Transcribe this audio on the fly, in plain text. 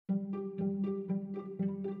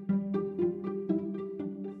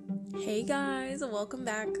Hey guys, welcome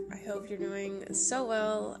back. I hope you're doing so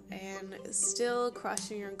well and still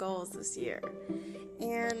crushing your goals this year.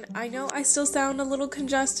 And I know I still sound a little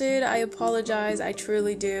congested. I apologize, I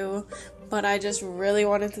truly do, but I just really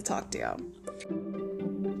wanted to talk to you.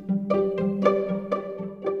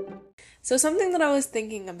 So something that I was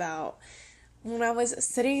thinking about when I was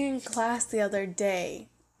sitting in class the other day,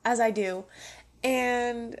 as I do,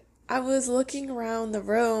 and I was looking around the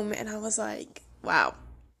room and I was like, wow,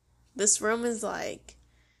 this room is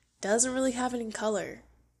doesn't really have any color,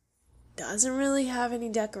 doesn't really have any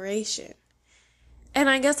decoration. And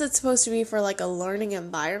I guess it's supposed to be for a learning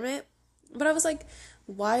environment, but I was like,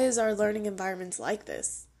 why is our learning environments like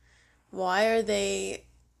this? Why are they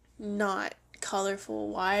not colorful?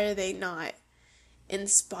 Why are they not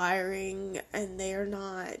inspiring, and they are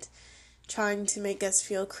not trying to make us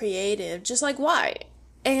feel creative? Just why?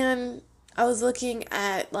 And I was looking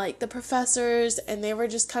at the professors, and they were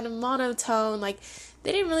just kind of monotone.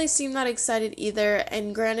 They didn't really seem that excited either.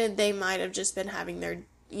 And granted, they might have just been having their,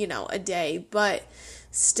 a day, but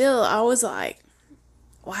still, I was like,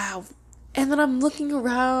 wow. And then I'm looking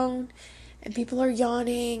around, and people are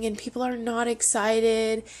yawning, and people are not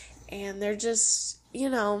excited, and they're just,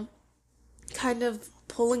 kind of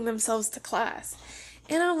pulling themselves to class.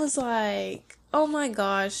 And I was like, oh my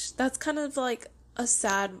gosh, that's kind of a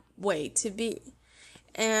sad way to be.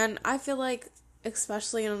 And I feel like,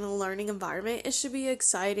 especially in a learning environment, it should be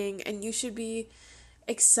exciting, and you should be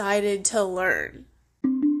excited to learn.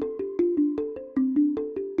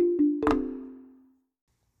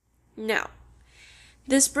 Now,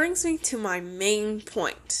 this brings me to my main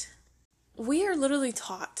point. We are literally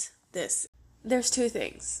taught this. There's two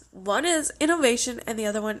things. One is innovation, and the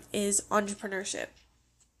other one is entrepreneurship.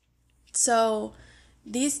 So,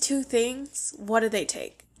 these two things, what do they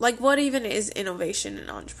take? What even is innovation and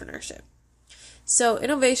entrepreneurship? So,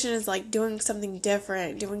 innovation is doing something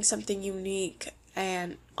different, doing something unique,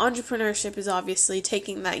 and entrepreneurship is obviously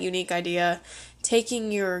taking that unique idea,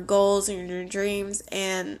 taking your goals and your dreams,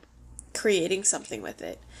 and creating something with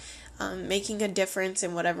it. Making a difference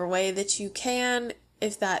in whatever way that you can,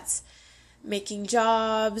 if that's making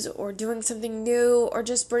jobs, or doing something new, or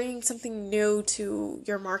just bringing something new to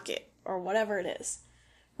your market, or whatever it is,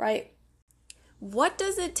 right? What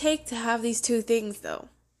does it take to have these two things, though?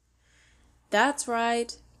 That's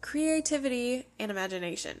right, creativity and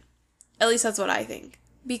imagination. At least that's what I think.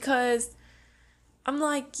 Because I'm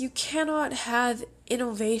you cannot have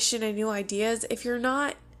innovation and new ideas if you're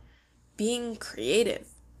not being creative,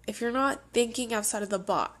 if you're not thinking outside of the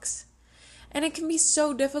box. And it can be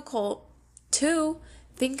so difficult to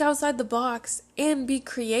think outside the box and be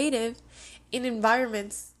creative in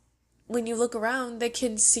environments when you look around that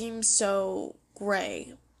can seem so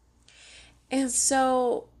gray. And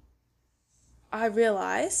so I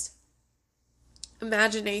realized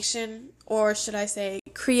imagination, or should I say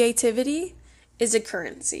creativity, is a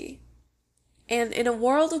currency. And in a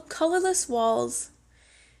world of colorless walls,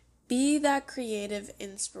 be that creative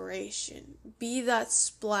inspiration. Be that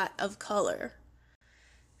splat of color.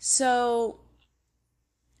 So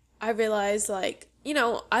I realized I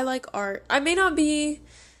like art. I may not be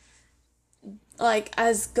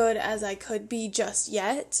as good as I could be just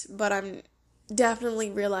yet, but I'm definitely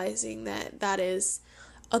realizing that that is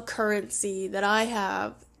a currency that I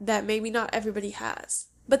have that maybe not everybody has.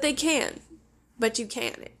 But they can. But you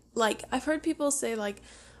can. I've heard people say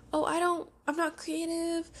oh, I'm not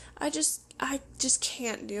creative. I just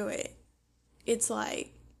can't do it. It's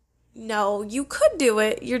no, you could do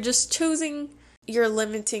it. You're just choosing your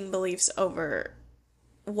limiting beliefs over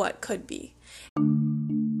what could be.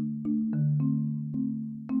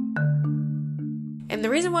 And the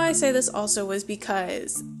reason why I say this also was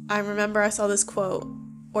because I remember I saw this quote,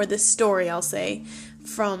 or this story, I'll say,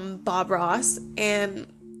 from Bob Ross, and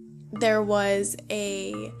there was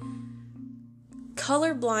a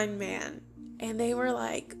colorblind man, and they were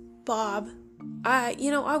like, Bob, I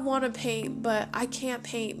want to paint, but I can't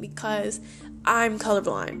paint because I'm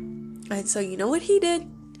colorblind. And so you know what he did?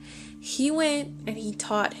 He went and he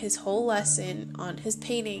taught his whole lesson on his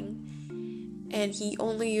painting, and he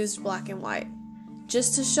only used black and white,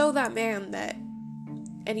 just to show that man that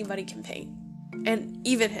anybody can paint, and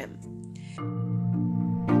even him.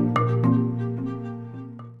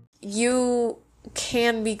 You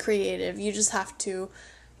can be creative. You just have to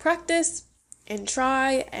practice and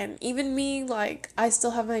try. And even me, I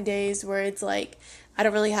still have my days where it's I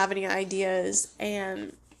don't really have any ideas,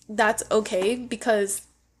 and that's okay, because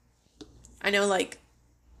I know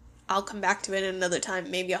I'll come back to it another time.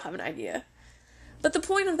 Maybe I'll have an idea. But the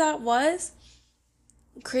point of that was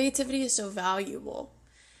creativity is so valuable.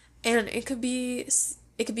 And it could be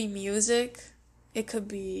It could be music, it could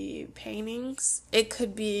be paintings, it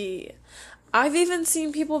could be, I've even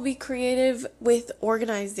seen people be creative with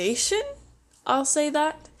organization, I'll say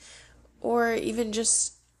that, or even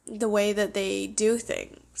just the way that they do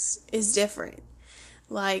things is different.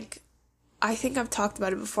 Like, I think I've talked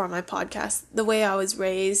about it before on my podcast. The way I was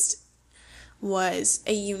raised was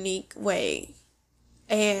a unique way,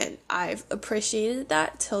 and I've appreciated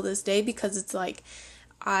that till this day because it's like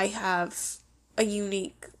I have a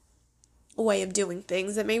unique way of doing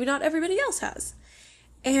things that maybe not everybody else has.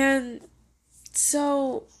 And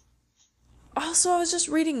so also I was just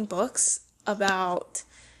reading books about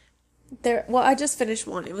I just finished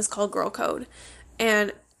one. It was called Girl Code,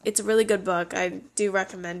 and it's a really good book. I do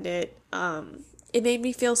recommend it. It made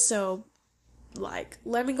me feel so like,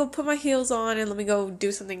 let me go put my heels on and let me go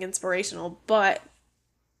do something inspirational. But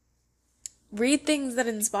read things that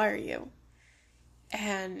inspire you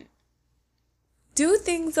and do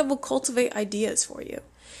things that will cultivate ideas for you.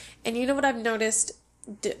 And you know what I've noticed?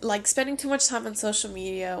 Like, spending too much time on social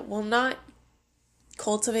media will not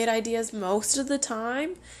cultivate ideas most of the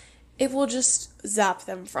time. It will just zap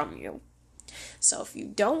them from you. So if you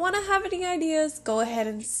don't want to have any ideas, go ahead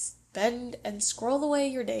and spend and scroll away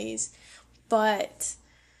your days. But,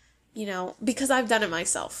 because I've done it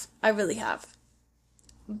myself. I really have.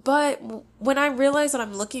 But when I realize that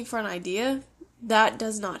I'm looking for an idea, that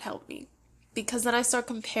does not help me. Because then I start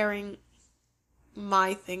comparing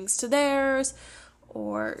my things to theirs,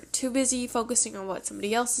 or too busy focusing on what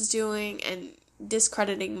somebody else is doing and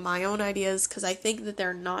discrediting my own ideas because I think that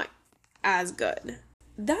they're not as good.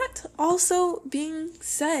 That also being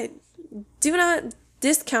said, do not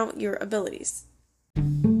discount your abilities.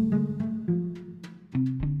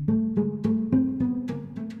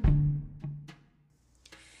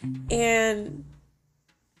 And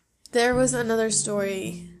there was another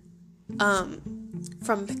story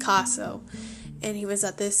from Picasso, and he was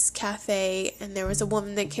at this cafe, and there was a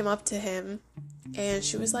woman that came up to him, and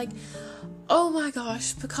she was like, "Oh my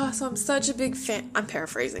gosh, Picasso, I'm such a big fan." I'm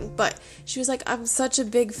paraphrasing, but she was like, "I'm such a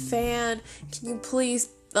big fan. Can you please,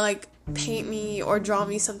 paint me or draw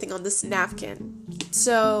me something on this napkin?"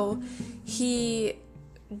 So he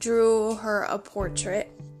drew her a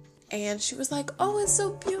portrait, and she was like, "Oh, it's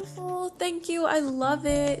so beautiful. Thank you. I love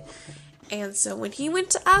it." And so when he went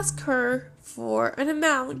to ask her for an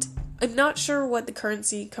amount, I'm not sure what the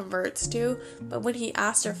currency converts to, but when he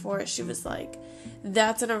asked her for it, she was like,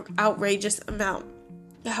 "That's an outrageous amount.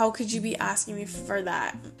 How could you be asking me for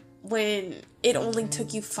that when it only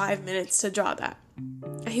took you 5 minutes to draw that?"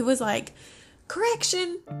 And he was like,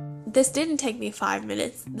 "Correction, this didn't take me 5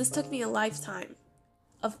 minutes. This took me a lifetime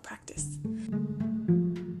of practice."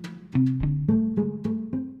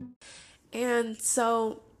 And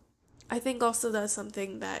so I think also that's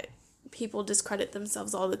something that people discredit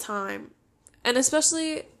themselves all the time. And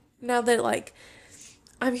especially now that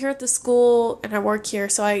I'm here at the school and I work here,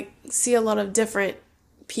 so I see a lot of different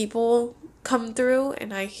people come through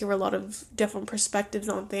and I hear a lot of different perspectives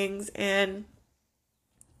on things. And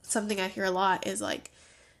something I hear a lot is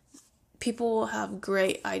people will have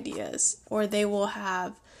great ideas, or they will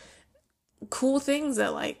have cool things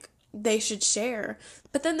that they should share,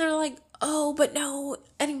 but then they're like, "Oh, but no,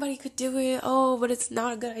 anybody could do it. Oh, but it's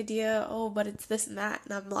not a good idea. Oh, but it's this and that."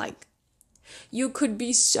 And I'm like, you could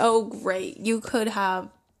be so great. You could have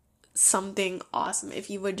something awesome if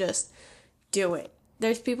you would just do it.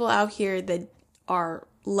 There's people out here that are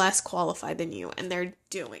less qualified than you, and they're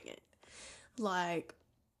doing it.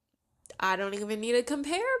 I don't even need to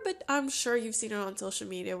compare, but I'm sure you've seen it on social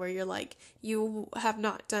media where you're like, you have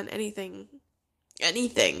not done anything, and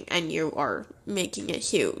you are making it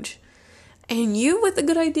huge. And you with a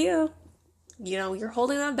good idea, you're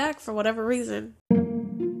holding that back for whatever reason.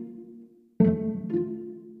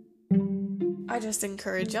 I just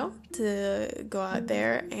encourage y'all to go out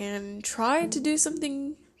there and try to do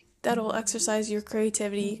something that'll exercise your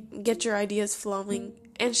creativity, get your ideas flowing,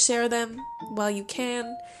 and share them while you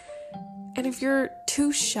can. And if you're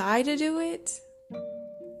too shy to do it,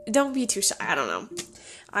 don't be too shy. I don't know.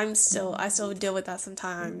 I still deal with that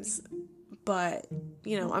sometimes. But,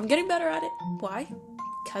 I'm getting better at it. Why?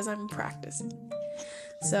 Because I'm practicing.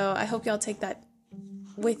 So I hope y'all take that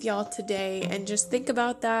with y'all today and just think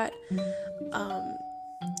about that.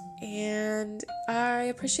 And I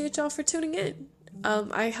appreciate y'all for tuning in. I'm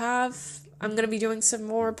going to be doing some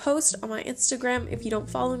more posts on my Instagram. If you don't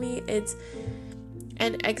follow me, it's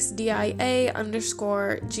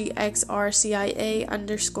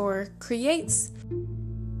NXDIA_GXRCIA_creates.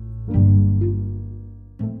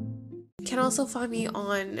 You can also find me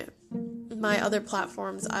on my other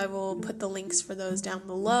platforms, I will put the links for those down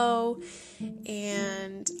below,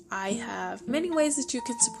 and I have many ways that you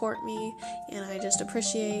can support me, and I just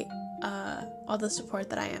appreciate all the support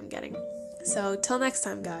that I am getting. So till next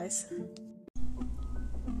time, guys.